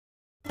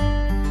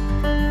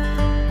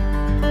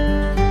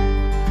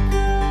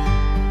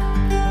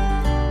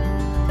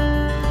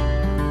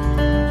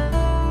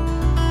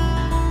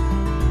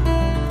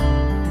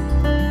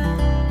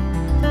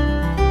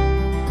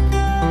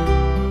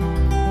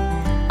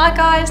Hi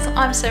guys,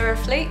 I'm Sarah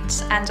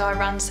Fleet and I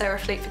run Sarah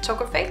Fleet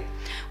Photography,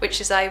 which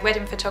is a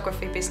wedding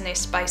photography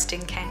business based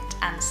in Kent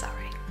and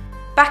Surrey.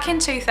 Back in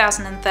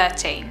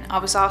 2013, I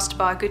was asked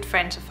by a good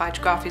friend to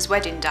photograph his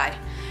wedding day.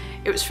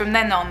 It was from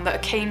then on that a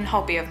keen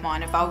hobby of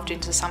mine evolved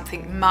into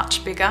something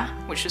much bigger,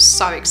 which was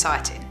so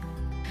exciting.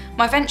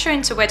 My venture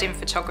into wedding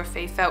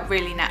photography felt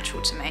really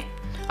natural to me.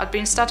 I'd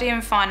been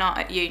studying fine art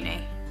at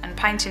uni, and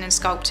painting and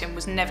sculpting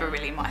was never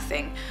really my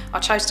thing. I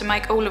chose to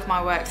make all of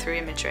my work through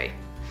imagery.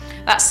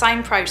 That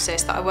same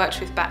process that I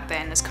worked with back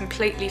then has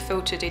completely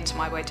filtered into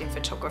my wedding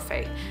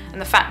photography, and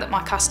the fact that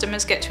my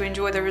customers get to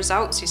enjoy the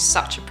results is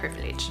such a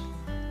privilege.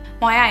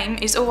 My aim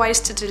is always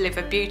to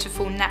deliver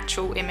beautiful,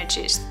 natural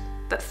images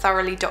that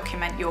thoroughly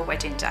document your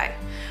wedding day,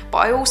 but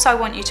I also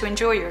want you to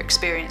enjoy your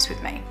experience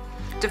with me.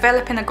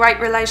 Developing a great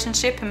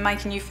relationship and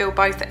making you feel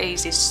both at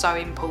ease is so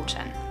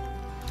important.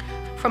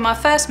 From our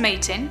first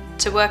meeting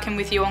to working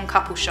with you on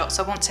couple shots,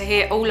 I want to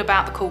hear all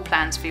about the cool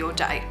plans for your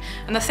day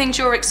and the things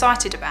you're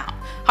excited about.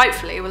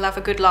 Hopefully we'll have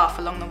a good laugh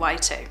along the way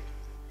too.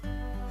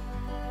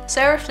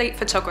 Sarah Fleet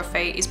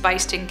Photography is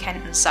based in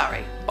Kent and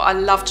Surrey, but I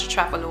love to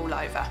travel all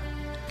over.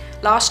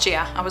 Last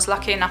year I was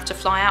lucky enough to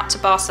fly out to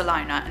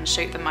Barcelona and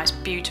shoot the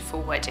most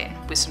beautiful wedding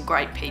with some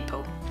great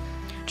people.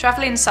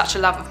 Travelling is such a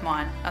love of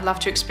mine. I love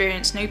to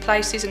experience new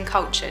places and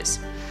cultures.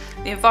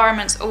 The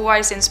environment's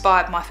always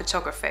inspired my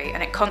photography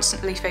and it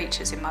constantly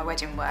features in my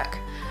wedding work.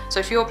 So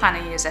if you're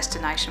planning your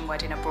destination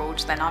wedding abroad,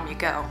 then I'm your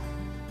girl.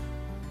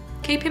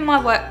 Keeping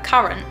my work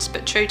current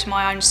but true to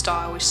my own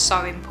style is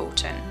so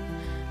important.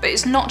 But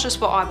it's not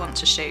just what I want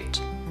to shoot.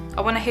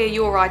 I want to hear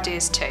your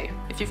ideas too.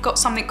 If you've got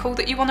something cool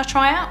that you want to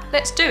try out,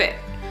 let's do it.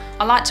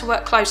 I like to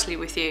work closely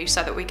with you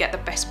so that we get the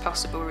best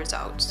possible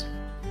results.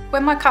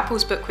 When my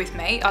couples book with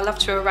me, I love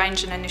to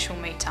arrange an initial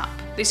meet-up.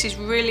 This is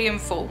really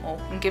informal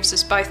and gives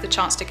us both the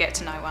chance to get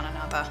to know one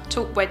another,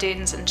 talk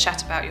weddings and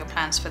chat about your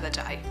plans for the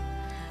day.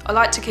 I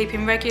like to keep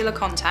in regular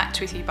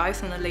contact with you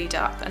both on the lead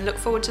up and look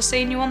forward to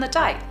seeing you on the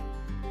day.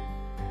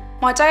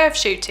 My day of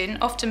shooting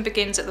often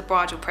begins at the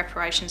bridal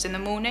preparations in the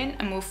morning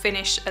and will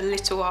finish a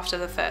little after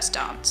the first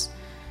dance.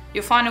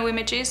 Your final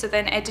images are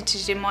then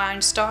edited in my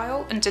own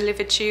style and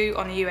delivered to you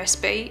on a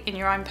USB in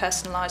your own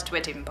personalised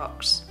wedding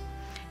box.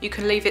 You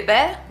can leave it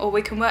there, or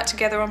we can work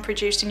together on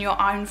producing your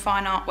own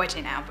fine art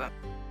wedding album.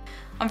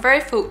 I'm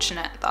very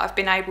fortunate that I've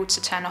been able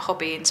to turn a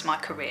hobby into my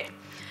career.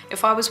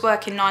 If I was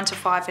working 9 to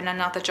 5 in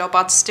another job,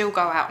 I'd still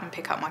go out and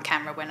pick up my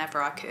camera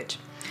whenever I could.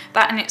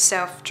 That in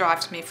itself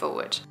drives me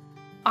forward.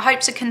 I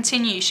hope to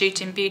continue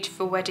shooting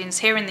beautiful weddings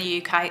here in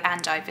the UK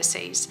and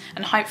overseas,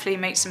 and hopefully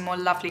meet some more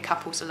lovely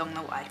couples along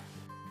the way.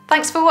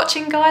 Thanks for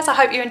watching guys, I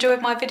hope you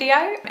enjoyed my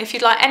video. If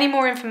you'd like any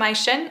more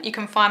information, you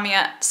can find me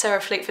at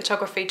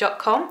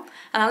sarahfleetphotography.com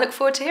and I look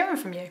forward to hearing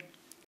from you.